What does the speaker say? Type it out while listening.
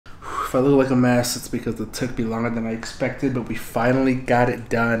If I look like a mess, it's because it took me longer than I expected, but we finally got it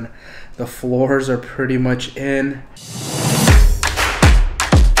done. The floors are pretty much in.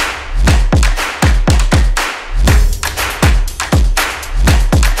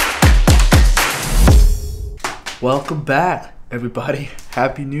 Welcome back, everybody.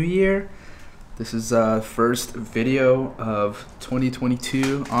 Happy New Year. This is first video of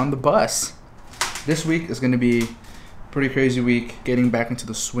 2022 on the bus. This week is going to be a pretty crazy week, getting back into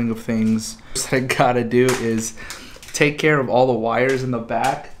the swing of things. What I gotta do is take care of all the wires in the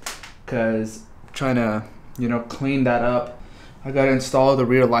back, because I'm trying to, clean that up. I gotta install the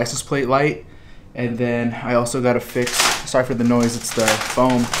rear license plate light, and then I also gotta fix, sorry for the noise, it's the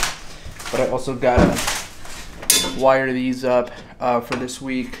foam, but I also gotta wire these up for this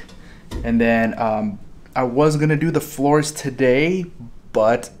week. And then I was gonna do the floors today,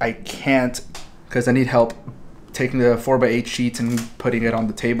 but I can't because I need help taking the 4x8 sheets and putting it on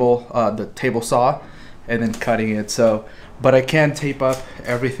the table saw, and then cutting it. So, but I can tape up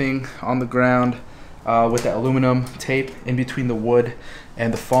everything on the ground with the aluminum tape in between the wood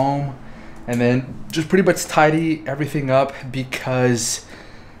and the foam, and then just pretty much tidy everything up because,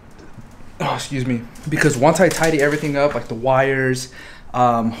 because once I tidy everything up, like the wires,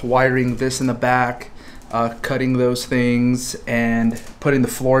 wiring this in the back, cutting those things, and putting the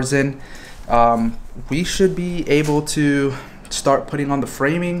floors in, we should be able to start putting on the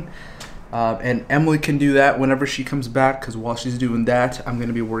framing. And Emily can do that whenever she comes back, because while she's doing that, I'm going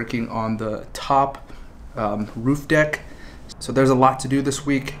to be working on the top roof deck. So there's a lot to do this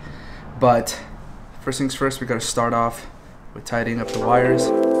week, but first things first, we got to start off with tidying up the wires.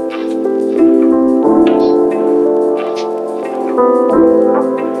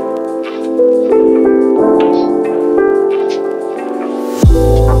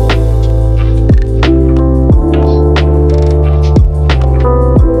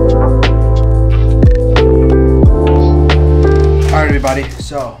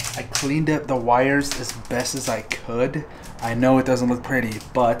 So I cleaned up the wires as best as I could. I know it doesn't look pretty,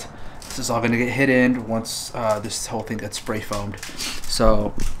 but this is all gonna get hidden once this whole thing gets spray foamed.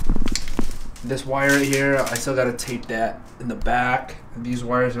 So this wire right here, I still gotta tape that in the back. These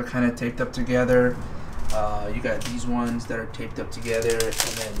wires are kind of taped up together. You got these ones that are taped up together, and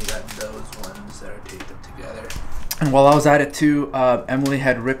then you got those ones that are taped up together. And while I was at it too, Emily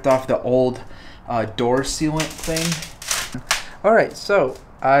had ripped off the old door sealant thing. Alright, so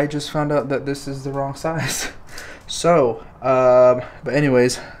I just found out that this is the wrong size. So, but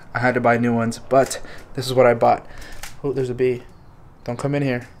anyways, I had to buy new ones, but this is what I bought. Oh, there's a bee. Don't come in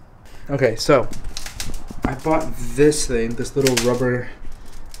here. Okay, so I bought this thing, this little rubber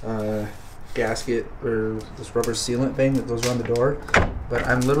gasket, or this rubber sealant thing that goes around the door. But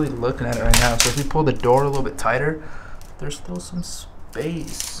I'm literally looking at it right now. So if you pull the door a little bit tighter, there's still some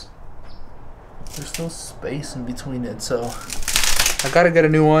space. There's still space in between it, so I gotta get a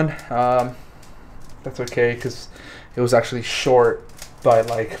new one. That's okay, because it was actually short by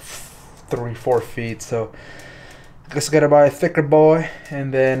like 3-4 feet, so I guess I gotta buy a thicker boy.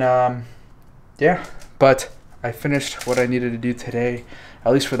 And then yeah, but I finished what I needed to do today,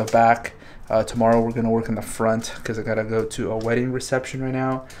 at least for the back. Tomorrow we're gonna work in the front because I gotta go to a wedding reception right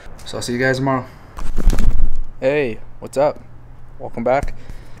now. So I'll see you guys tomorrow. Hey, what's up? Welcome back.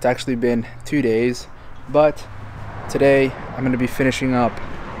 It's actually been 2 days, but today I'm going to be finishing up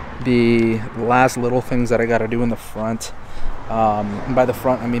the last little things that I got to do in the front. And by the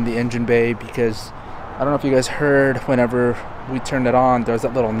front, I mean the engine bay, because I don't know if you guys heard whenever we turned it on, there was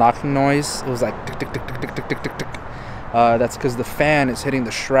that little knocking noise. It was like tick, tick, tick, tick, tick, tick, tick, tick, tick. That's because the fan is hitting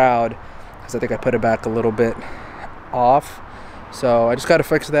the shroud, because I think I put it back a little bit off. So I just got to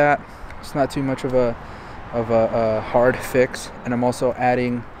fix that. It's not too much of a hard fix. And I'm also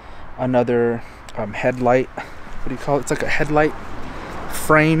adding another headlight, what do you call it? It's like a headlight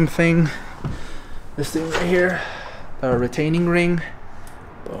frame thing. This thing right here, the retaining ring.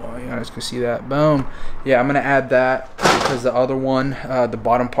 Oh, you guys can see that. Boom. Yeah, I'm gonna add that because the other one, the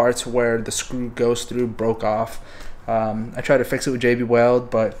bottom parts where the screw goes through, broke off. I tried to fix it with JB Weld,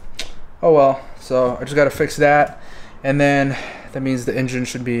 but oh well. So I just gotta fix that, and then that means the engine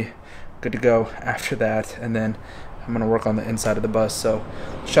should be good to go after that. And then I'm gonna work on the inside of the bus. So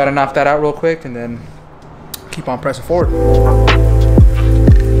try to knock that out real quick, and then keep on pressing forward.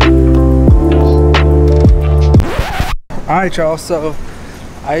 Alright y'all, so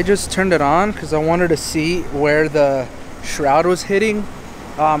I just turned it on because I wanted to see where the shroud was hitting,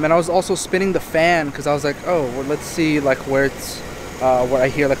 and I was also spinning the fan because I was like, oh well, let's see like where it's where I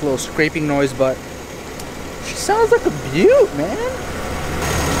hear like a little scraping noise. But she sounds like a beaut, man.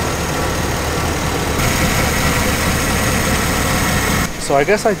 So I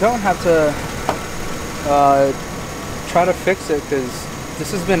guess I don't have to try to fix it, because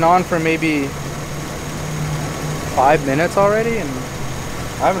this has been on for maybe 5 minutes already and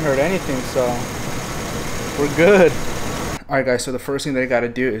I haven't heard anything, so we're good. Alright guys, so the first thing that I gotta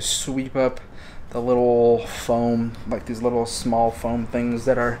do is sweep up the little foam, like these little small foam things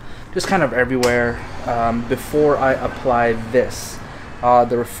that are just kind of everywhere, before I apply this,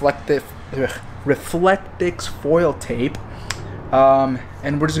 the Reflectix foil tape,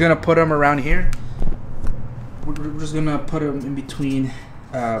 and we're just gonna put them around here. We're just gonna put them in between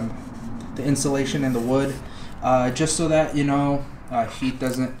the insulation and the wood, just so that, you know, heat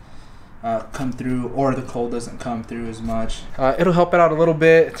doesn't come through, or the cold doesn't come through as much. It'll help it out a little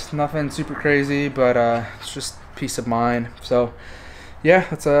bit. It's nothing super crazy, but it's just peace of mind. So yeah,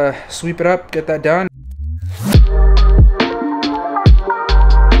 let's sweep it up, get that done.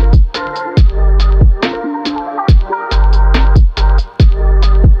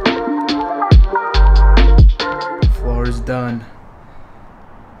 Floor is done.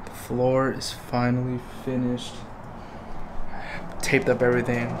 The floor is finally finished. Taped up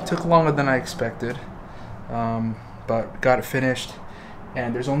everything. Took longer than I expected, but got it finished.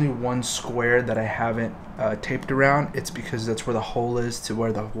 And there's only one square that I haven't taped around. It's because that's where the hole is to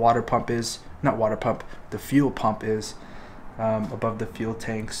where the water pump is. Not water pump, the fuel pump is, above the fuel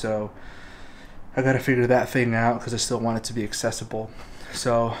tank. So I gotta figure that thing out because I still want it to be accessible.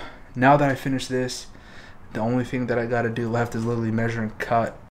 So now that I finished this, the only thing that I gotta do left is literally measure and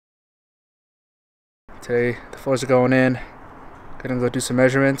cut. Today the floors are going in. Gonna go do some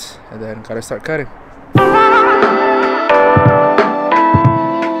measurements and then gotta start cutting.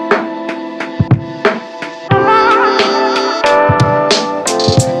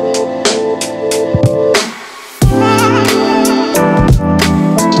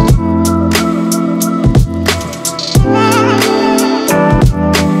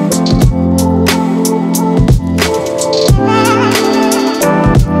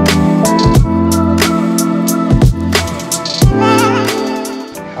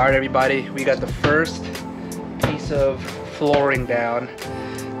 Alright everybody, we got the first piece of flooring down.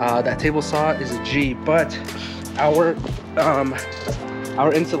 That table saw is a G, but our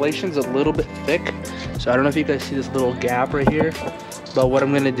insulation's a little bit thick. So I don't know if you guys see this little gap right here, but what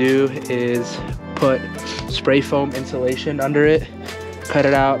I'm gonna do is put spray foam insulation under it, cut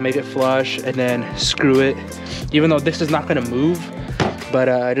it out, make it flush, and then screw it. Even though this is not gonna move, but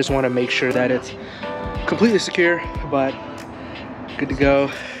I just wanna make sure that it's completely secure, but good to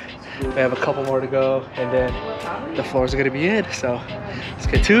go. We have a couple more to go, and then the floors are gonna be in, so let's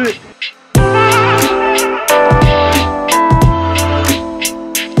get to it.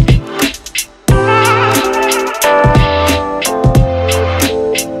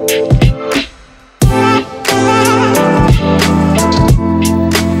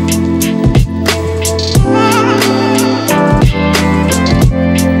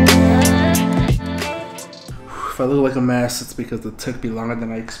 If I look like a mess, it's because it took me longer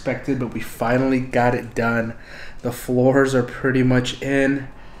than I expected, but we finally got it done. The floors are pretty much in.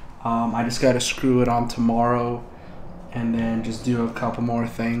 I just got to screw it on tomorrow and then just do a couple more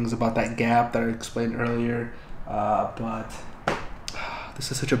things about that gap that I explained earlier. But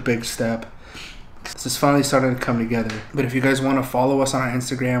this is such a big step. This is finally starting to come together. But if you guys want to follow us on our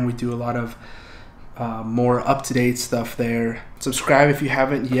Instagram, we do a lot of more up-to-date stuff there. Subscribe if you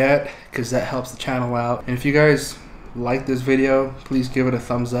haven't yet, because that helps the channel out. And if you guys like this video, please give it a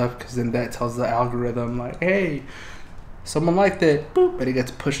thumbs up, because then that tells the algorithm like, hey, someone liked it, boop, and it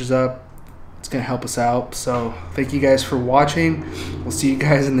gets pushes up. It's gonna help us out. So thank you guys for watching. We'll see you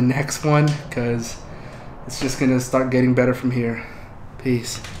guys in the next one, because it's just gonna start getting better from here.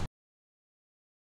 Peace.